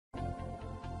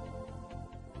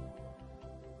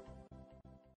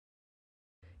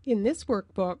In this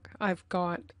workbook, I've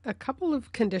got a couple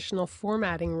of conditional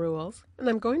formatting rules, and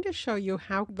I'm going to show you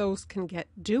how those can get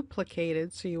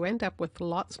duplicated so you end up with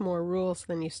lots more rules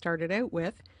than you started out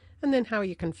with, and then how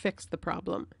you can fix the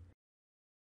problem.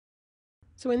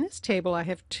 So in this table, I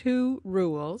have two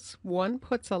rules. One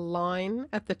puts a line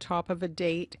at the top of a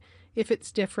date if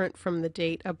it's different from the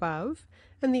date above,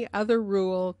 and the other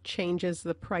rule changes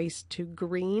the price to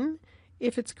green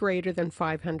if it's greater than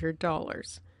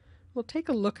 $500. We'll take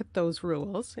a look at those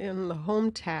rules. In the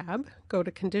Home tab, go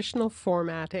to Conditional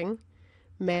Formatting,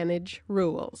 Manage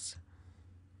Rules.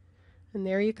 And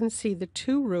there you can see the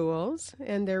two rules,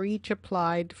 and they're each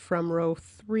applied from row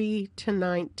 3 to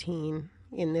 19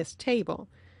 in this table.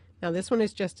 Now this one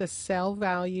is just a cell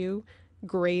value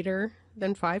greater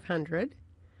than 500,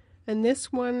 and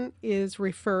this one is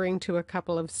referring to a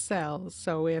couple of cells.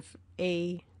 So if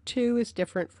A2 is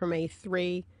different from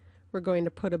A3, we're going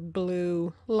to put a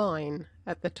blue line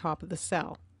at the top of the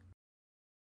cell.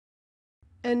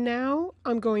 And now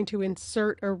I'm going to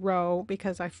insert a row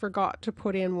because I forgot to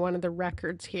put in one of the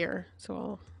records here. So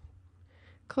I'll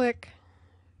click,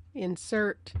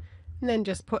 insert, and then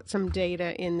just put some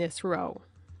data in this row.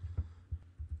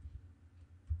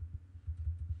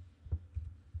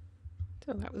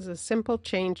 So that was a simple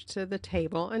change to the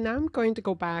table, and now I'm going to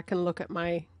go back and look at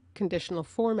my conditional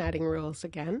formatting rules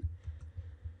again.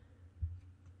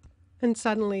 And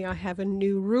suddenly I have a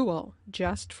new rule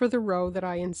just for the row that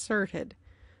I inserted.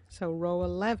 So row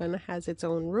 11 has its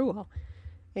own rule,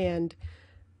 and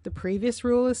the previous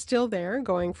rule is still there,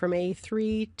 going from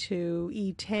A3 to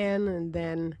E10 and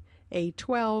then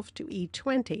A12 to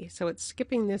E20. So it's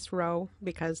skipping this row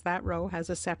because that row has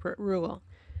a separate rule.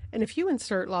 And if you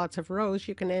insert lots of rows,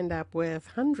 you can end up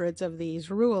with hundreds of these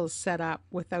rules set up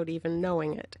without even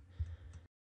knowing it.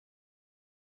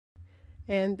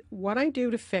 And what I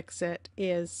do to fix it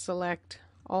is select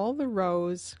all the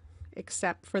rows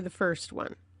except for the first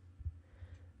one.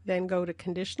 Then go to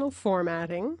Conditional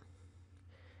Formatting,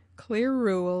 Clear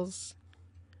Rules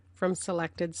from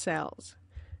Selected Cells.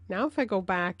 Now if I go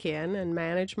back in and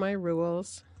manage my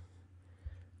rules,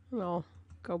 and I'll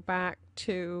go back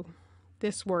to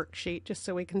this worksheet just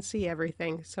so we can see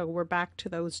everything. So we're back to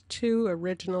those two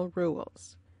original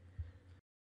rules.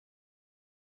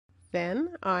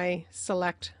 Then I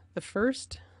select the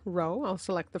first row. I'll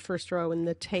select the first row in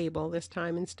the table this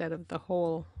time instead of the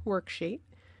whole worksheet,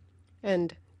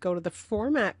 and go to the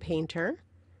Format Painter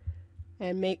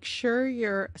and make sure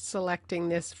you're selecting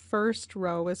this first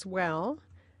row as well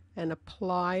and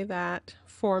apply that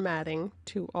formatting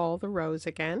to all the rows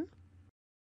again.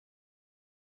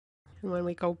 And when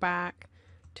we go back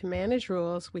to Manage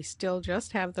Rules, we still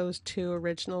just have those two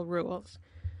original rules.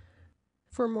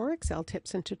 For more Excel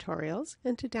tips and tutorials,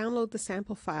 and to download the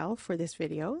sample file for this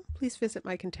video, please visit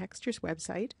my Contextures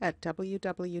website at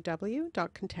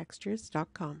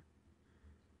www.contextures.com.